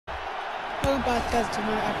Welcome back guys to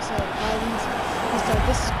another episode of Paladins. So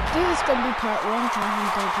this is going to be part 1, because I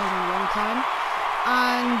haven't done it in a long time.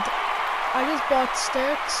 And I just bought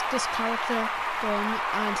Sturks, this character gun,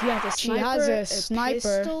 and he has a sniper, She has a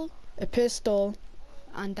sniper, a pistol,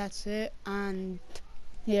 and that's it. And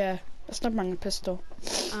yeah, a sniper and a pistol.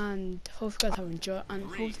 And hope you guys have enjoyed, and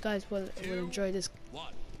hope you guys will enjoy this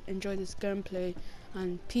gameplay.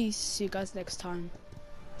 And peace. See you guys next time.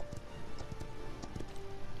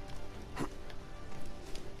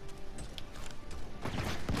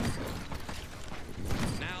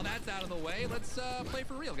 Now that's out of the way, let's play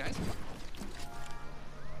for real, guys.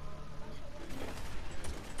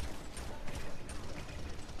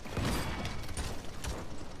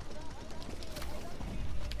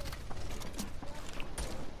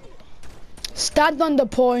 Stand on the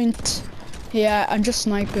point. Yeah, I'm just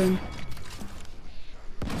sniping.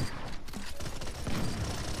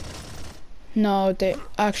 No, they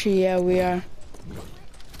actually, yeah, we are.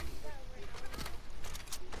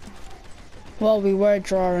 Well, we were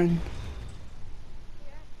drawing.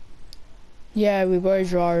 Yeah, we were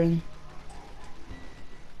drawing.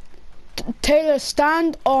 Taylor,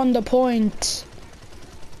 stand on the point.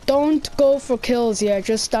 Don't go for kills, yeah,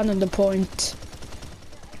 just stand on the point.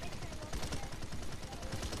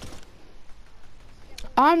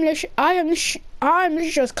 I'm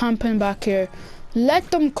literally just camping back here.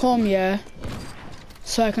 Let them come, yeah,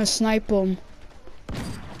 so I can snipe them.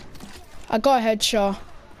 I got a headshot.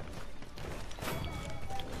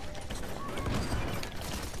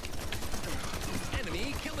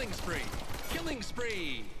 Enemy killing spree. Killing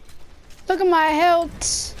spree. Look at my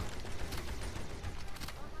health.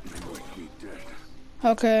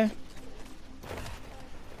 Okay.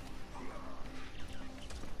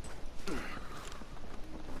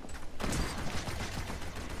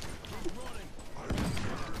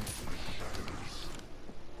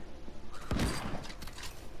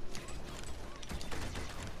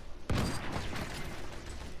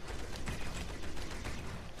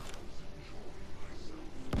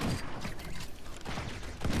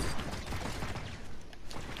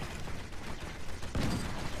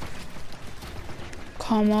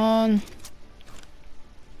 Come on.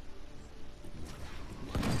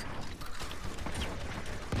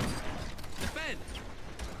 Defend.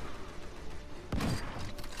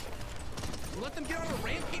 Let them get on a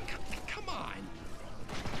rampage. Come on.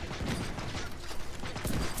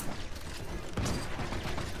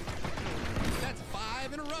 That's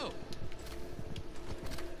 5 in a row.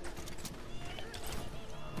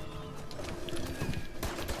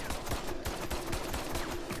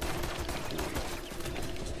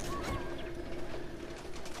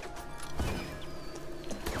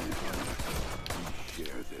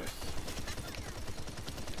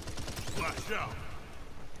 Flash out.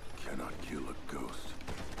 Cannot kill a ghost.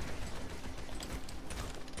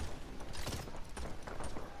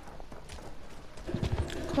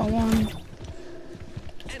 Come on.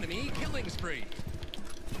 Enemy killing spree.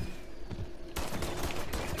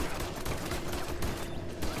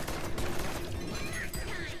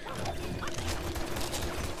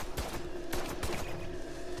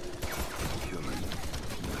 Killing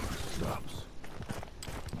never stops.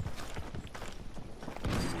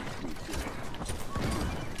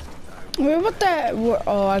 Wait, what the?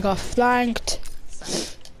 Oh, I got flanked.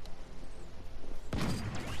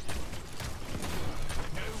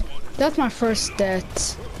 That's my first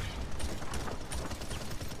death.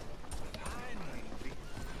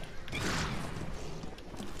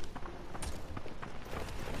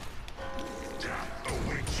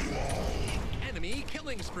 Enemy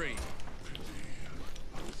killing spree.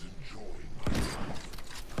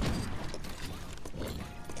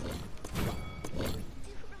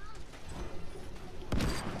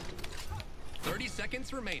 30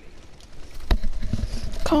 seconds remaining.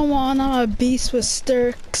 Come on, I'm a beast with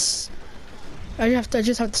Sturks. I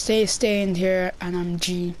just have to stay in here, and I'm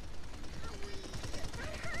G.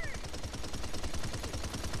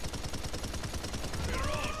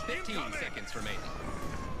 Off. 15 seconds remaining.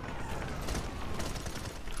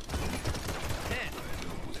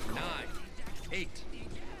 10, 9, 8,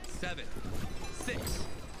 7, 6,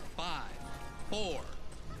 5, 4,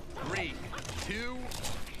 3, 2,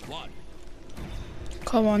 1.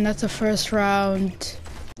 Come on, that's the first round.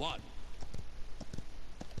 1.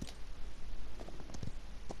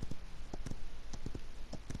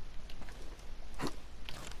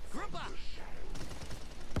 Group up.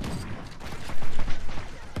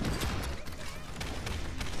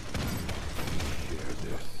 Share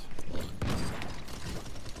this.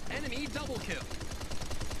 Enemy double kill.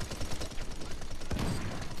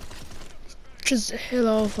 Just hit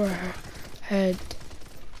over her head.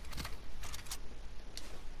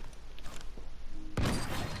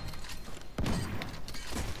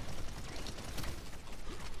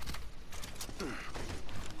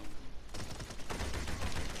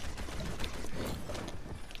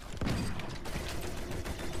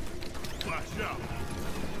 Flash out.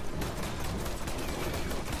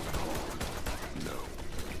 No.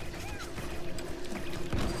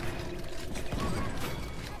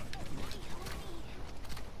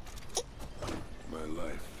 My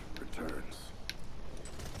life returns.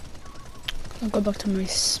 I'll go back to my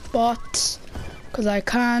spot because I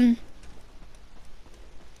can.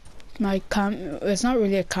 My camp, it's not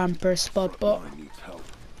really a camper spot, but Part1 needs help.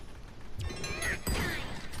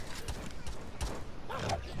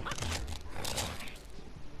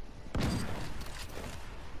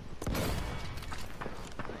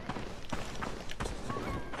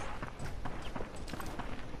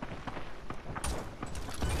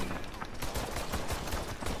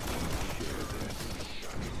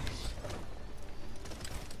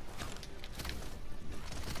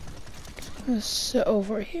 let's sit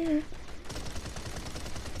over here.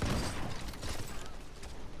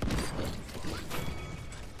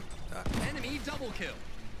 Enemy double kill.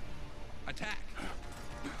 Attack.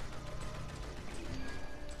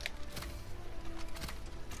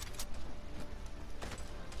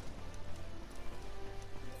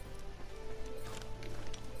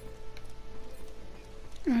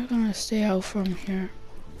 I'm gonna stay out from here.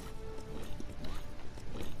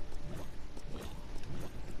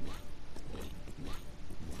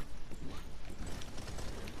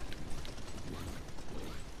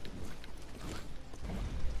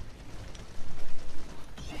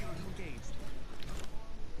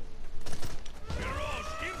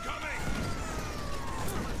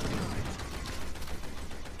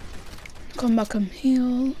 Come back and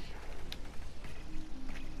heal.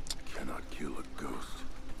 Cannot kill a ghost.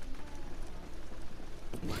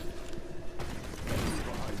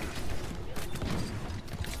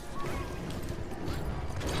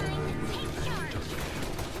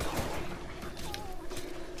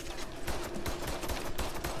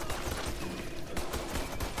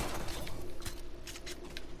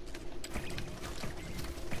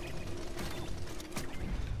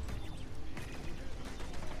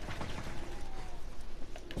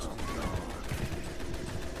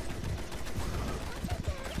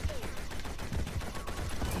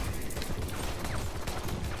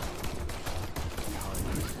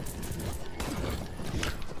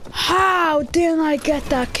 How didn't I get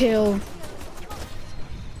that kill?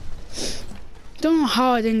 Don't know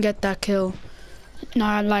how I didn't get that kill.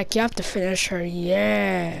 No, like you have to finish her.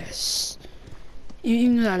 Yes.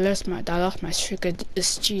 Even though I lost my streak.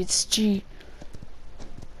 It's G.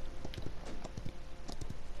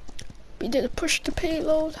 Be there to push the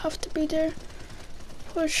payload. Have to be there.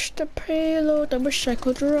 Push the payload. I wish I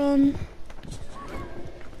could run.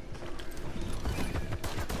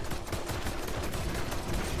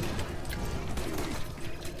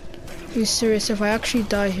 Are you serious? If I actually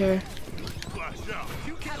die here. Flash out.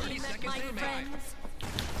 You can't be seconds remain.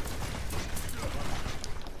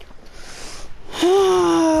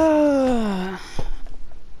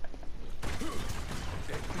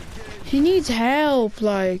 He needs help.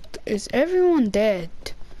 Like, is everyone dead?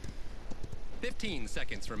 15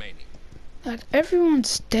 seconds remaining. Like,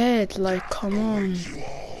 everyone's dead. Like, come on. 10,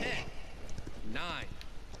 9,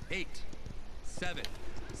 8, 7,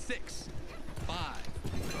 6, 5, 4,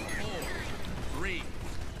 3,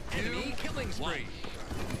 enemy killing spree.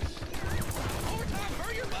 Overtime,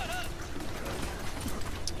 hurry your butt up.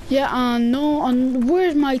 Yeah, no,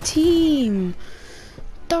 where's my team?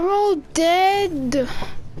 They're all dead.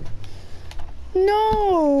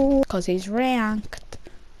 No, because he's ranked.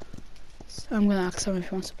 So I'm gonna ask him if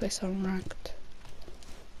he wants to play some ranked.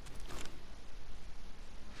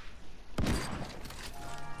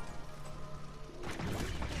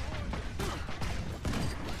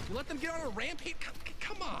 You let them get on a rampage?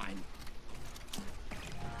 Come on.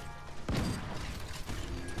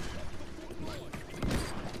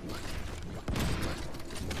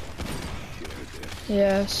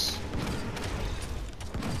 Yes.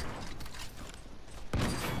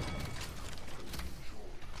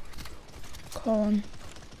 Come on.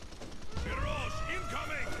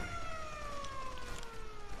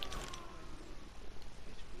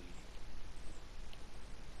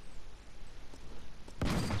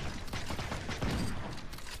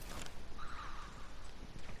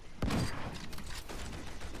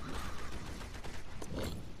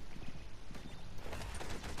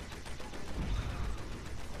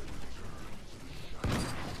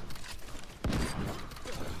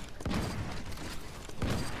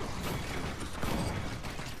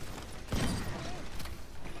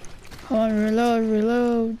 Come on,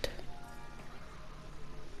 reload.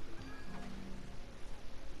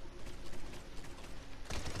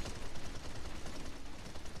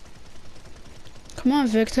 Come on,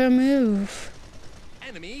 Victor, move.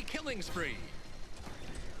 Enemy killing spree.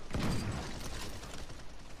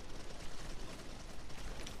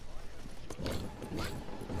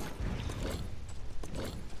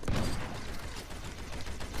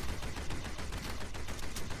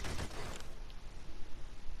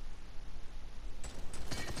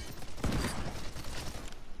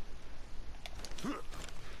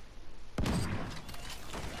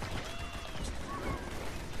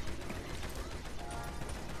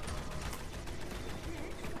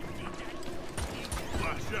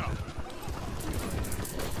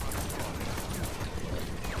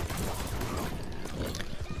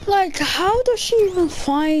 Like, how does she even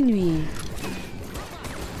find me?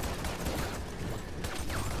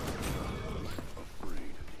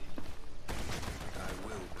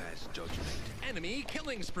 Enemy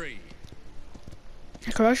killing spree.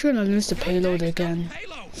 Like, I'm actually gonna lose the payload again.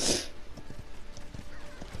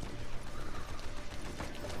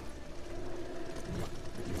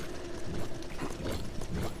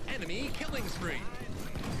 Enemy killing spree.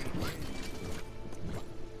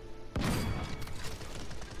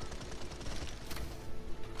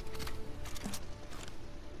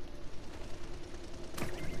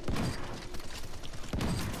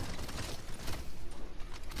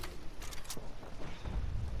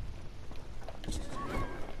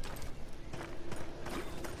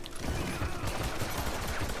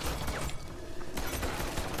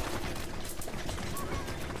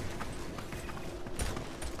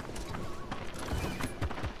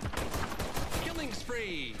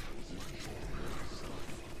 Spree.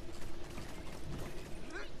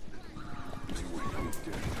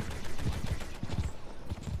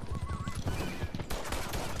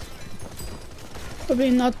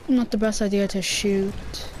 Probably not the best idea to shoot.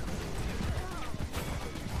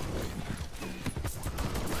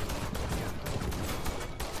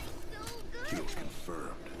 Kills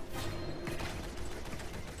confirmed.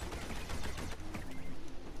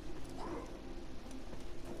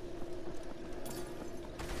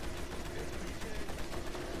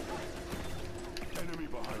 Enemy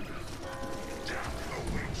behind us. Death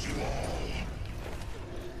awaits you all.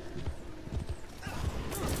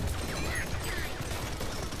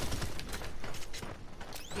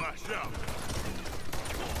 Flash out.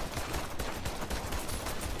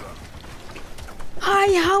 Hi,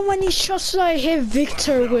 how many shots did I hit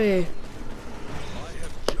Victor with? I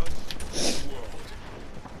have judged the world.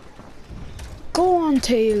 Go on,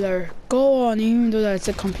 Taylor. Go on, even though that's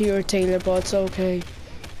a computer, Taylor, but it's okay.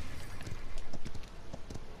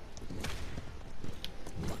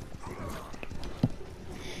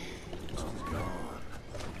 I'm gone.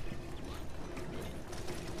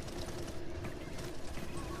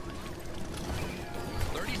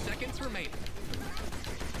 Remaining.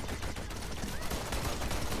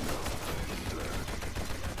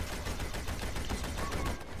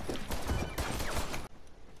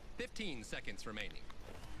 Seconds remaining.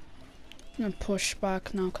 I'm gonna push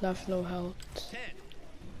back now because I have low health. 10,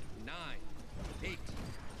 9, 8,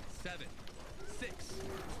 7, 6,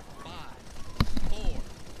 5, 4,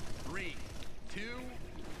 3, 2,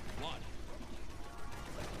 1.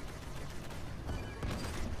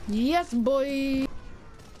 Yes, boy.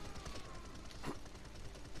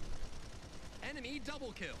 Enemy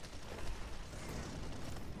double kill.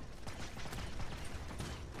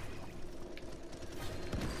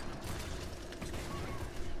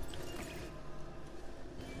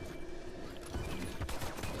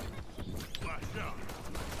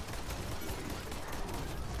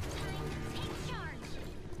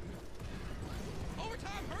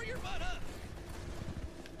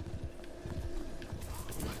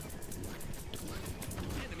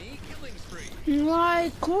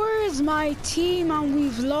 Like, where's my team and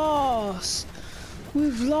we've lost?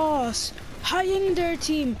 We've lost. Hanging their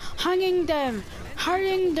team. Hanging them.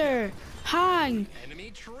 Hanging there. Hang.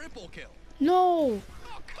 Enemy triple kill. No.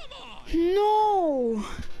 Oh, come on. No.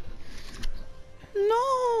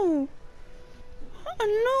 No.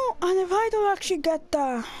 No. And if I don't actually get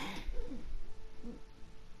that.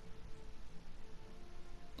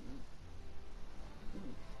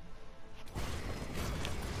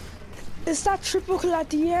 It's that triple kill at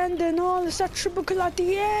the end and all. It's that triple kill at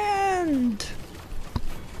the end.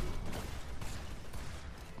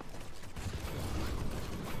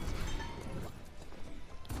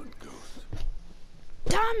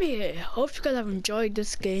 Damn it. Hope you guys have enjoyed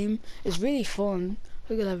this game. It's really fun.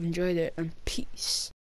 Hope you guys have enjoyed it, and peace.